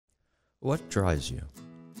What drives you?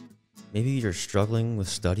 Maybe you're struggling with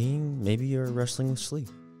studying, maybe you're wrestling with sleep.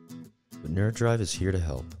 But NeuraDrive is here to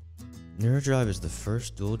help. NeuraDrive is the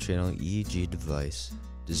first dual-channel EEG device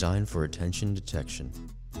designed for attention detection.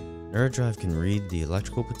 NeuraDrive can read the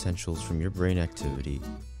electrical potentials from your brain activity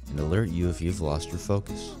and alert you if you've lost your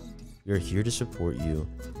focus. We are here to support you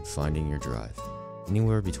in finding your drive,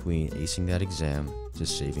 anywhere between acing that exam to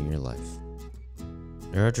saving your life.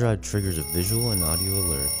 NeuraDrive triggers a visual and audio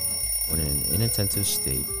alert when an inattentive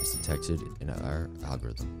state is detected in our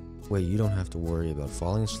algorithm. That way you don't have to worry about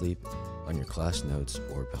falling asleep on your class notes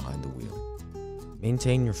or behind the wheel.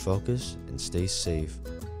 Maintain your focus and stay safe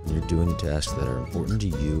when you're doing the tasks that are important to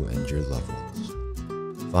you and your loved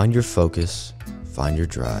ones. Find your focus, find your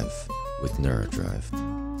drive with NeuraDrive.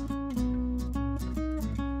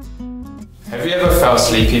 Have you ever felt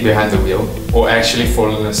sleepy behind the wheel or actually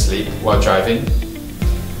fallen asleep while driving?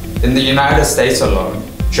 In the United States alone,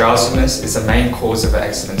 drowsiness is the main cause of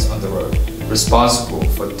accidents on the road, responsible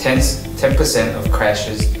for 10% of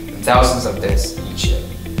crashes and thousands of deaths each year.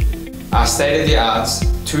 Our state-of-the-art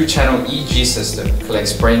 2-channel EEG system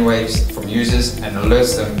collects brainwaves from users and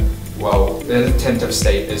alerts them while the inattentive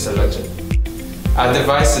state is alerted. Our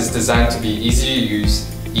device is designed to be easy to use,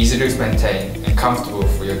 easy to maintain, and comfortable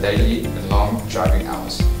for your daily and long driving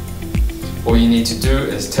hours. All you need to do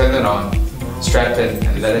is turn it on, strap in,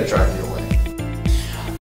 and let it drive you away.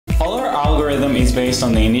 All our algorithm is based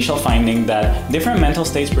on the initial finding that different mental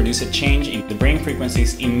states produce a change in the brain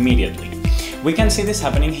frequencies immediately. We can see this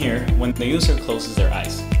happening here when the user closes their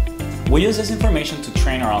eyes. We use this information to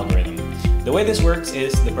train our algorithm. The way this works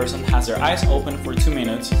is the person has their eyes open for 2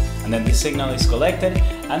 minutes, and then this signal is collected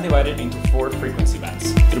and divided into 4 frequency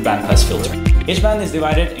bands through bandpass filter. Each band is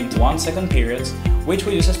divided into 1-second periods, which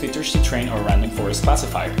we use as filters to train our random forest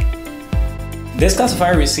classifier. This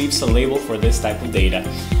classifier receives a label for this type of data.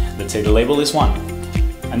 Let's say the label is 1.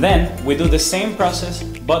 And then we do the same process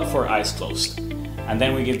but for eyes closed. And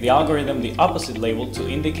then we give the algorithm the opposite label to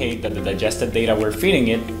indicate that the digested data we're feeding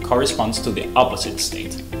it corresponds to the opposite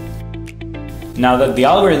state. Now that the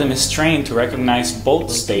algorithm is trained to recognize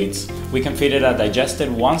both states, we can feed it a digested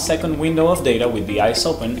 1-second window of data with the eyes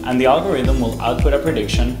open, and the algorithm will output a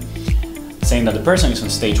prediction saying that the person is on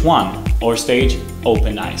stage 1 or stage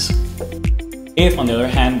open eyes. If, on the other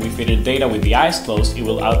hand, we feed it data with the eyes closed, it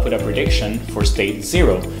will output a prediction for stage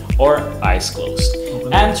 0 or eyes closed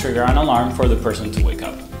and trigger an alarm for the person to wake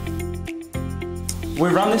up. We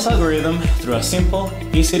run this algorithm through a simple,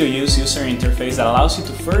 easy-to-use user interface that allows you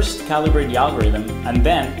to first calibrate the algorithm and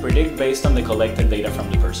then predict based on the collected data from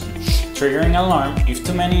the person, triggering an alarm if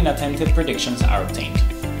too many inattentive predictions are obtained.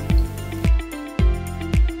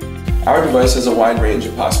 Our device has a wide range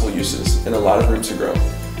of possible uses and a lot of room to grow.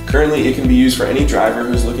 Currently, it can be used for any driver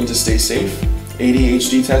who's looking to stay safe,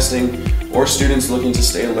 ADHD testing, or students looking to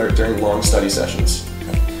stay alert during long study sessions.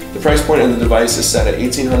 The price point of the device is set at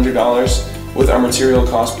 $1,800, with our material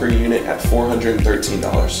cost per unit at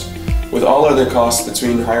 $413. With all other costs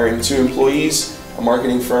between hiring 2 employees, a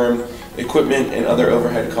marketing firm, equipment, and other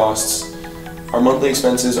overhead costs, our monthly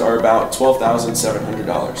expenses are about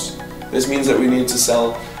 $12,700. This means that we need to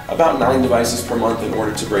sell about 9 devices per month in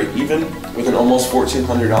order to break even, with an almost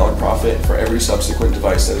 $1,400 profit for every subsequent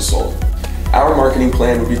device that is sold. Our marketing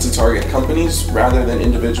plan would be to target companies rather than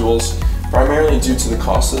individuals, primarily due to the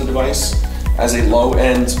cost of the device, as a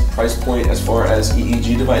low-end price point as far as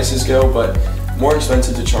EEG devices go, but more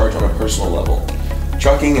expensive to charge on a personal level.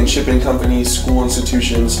 Trucking and shipping companies, school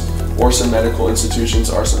institutions, or some medical institutions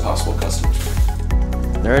are some possible customers.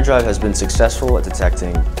 NeuraDrive has been successful at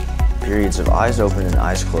detecting periods of eyes open and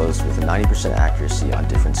eyes closed with a 90% accuracy on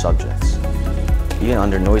different subjects, even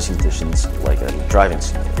under noisy conditions like a driving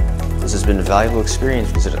simulator. This has been a valuable experience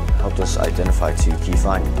because it helped us identify 2 key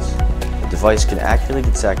findings. The device can accurately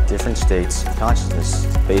detect different states of consciousness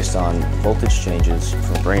based on voltage changes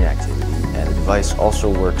from brain activity, and the device also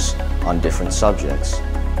works on different subjects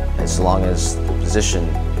as long as the position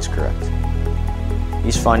is correct.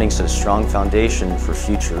 These findings set a strong foundation for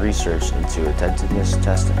future research into attentiveness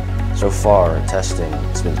testing. So far, testing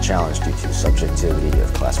has been a challenge due to the subjectivity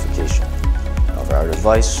of classification. However, our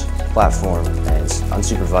device, platform, and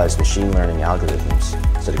unsupervised machine learning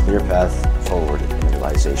algorithms set a clear path forward in the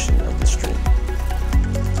realization of